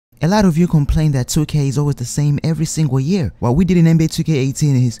A lot of you complain that 2K is always the same every single year. What we did in NBA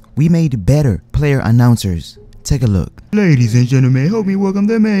 2K18 is we made better player announcers. Take a look. Ladies and gentlemen, help me welcome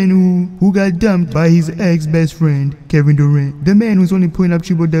the man who got dumped by his ex-best friend, Kevin Durant. The man who's only putting up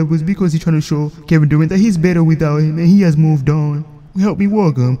triple doubles because he's trying to show Kevin Durant that he's better without him and he has moved on. Help me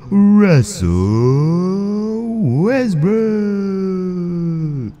welcome Russell Westbrook.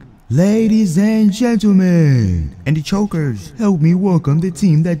 Ladies and gentlemen, and the chokers, help me welcome the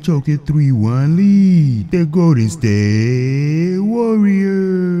team that choked a 3-1 lead, the Golden State Warriors.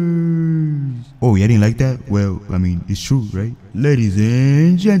 Oh, you didn't like that? Well, I mean, it's true, right? Ladies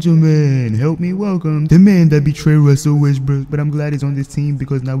and gentlemen, help me welcome the man that betrayed Russell Westbrook, but I'm glad he's on this team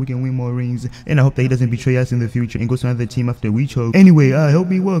because now we can win more rings, and I hope that he doesn't betray us in the future and goes to another team after we choke. Anyway, help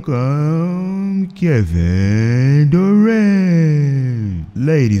me welcome Kevin Durant.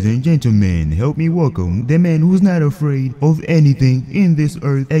 Ladies and gentlemen, help me welcome the man who's not afraid of anything in this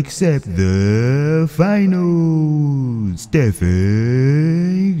earth except the finals,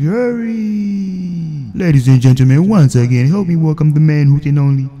 Stephen Curry. Ladies and gentlemen, once again, help me welcome the man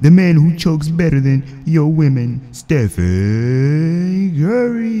who chokes better than your women, Stephen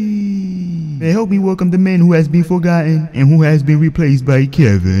Curry. And help me welcome the man who has been forgotten and who has been replaced by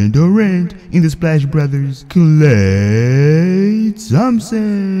Kevin Durant in the Splash Brothers, Klay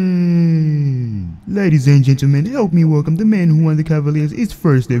Thompson. Ladies and gentlemen, help me welcome the man who won the Cavaliers his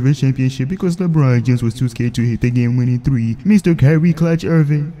first ever championship because LeBron James was too scared to hit the game-winning three, Mr. Kyrie Clutch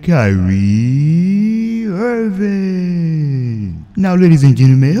Irving, Kyrie Irving. Now, ladies and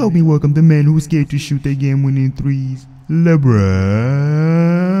gentlemen, help me welcome the man who's scared to shoot the game-winning threes, LeBron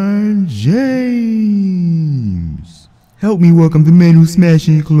James. Help me welcome the man who's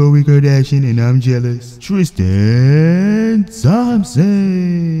smashing Khloe Kardashian and I'm jealous, Tristan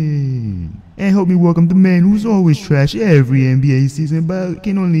Thompson. And help me welcome the man who's always trash every NBA season but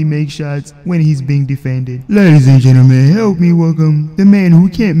can only make shots when he's being defended. Ladies and gentlemen, help me welcome the man who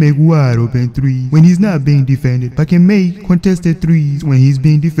can't make wide open threes when he's not being defended but can make contested threes when he's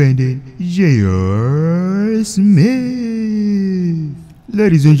being defended, J.R. Smith.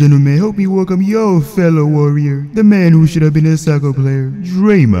 Ladies and gentlemen, help me welcome your fellow warrior, the man who should have been a soccer player,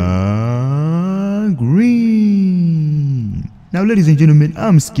 Draymond Green. Now, ladies and gentlemen,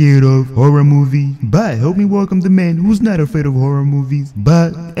 I'm scared of horror movies, but help me welcome the man who's not afraid of horror movies,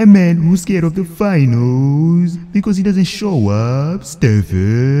 but a man who's scared of the finals because he doesn't show up,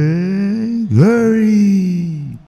 Stephen Curry.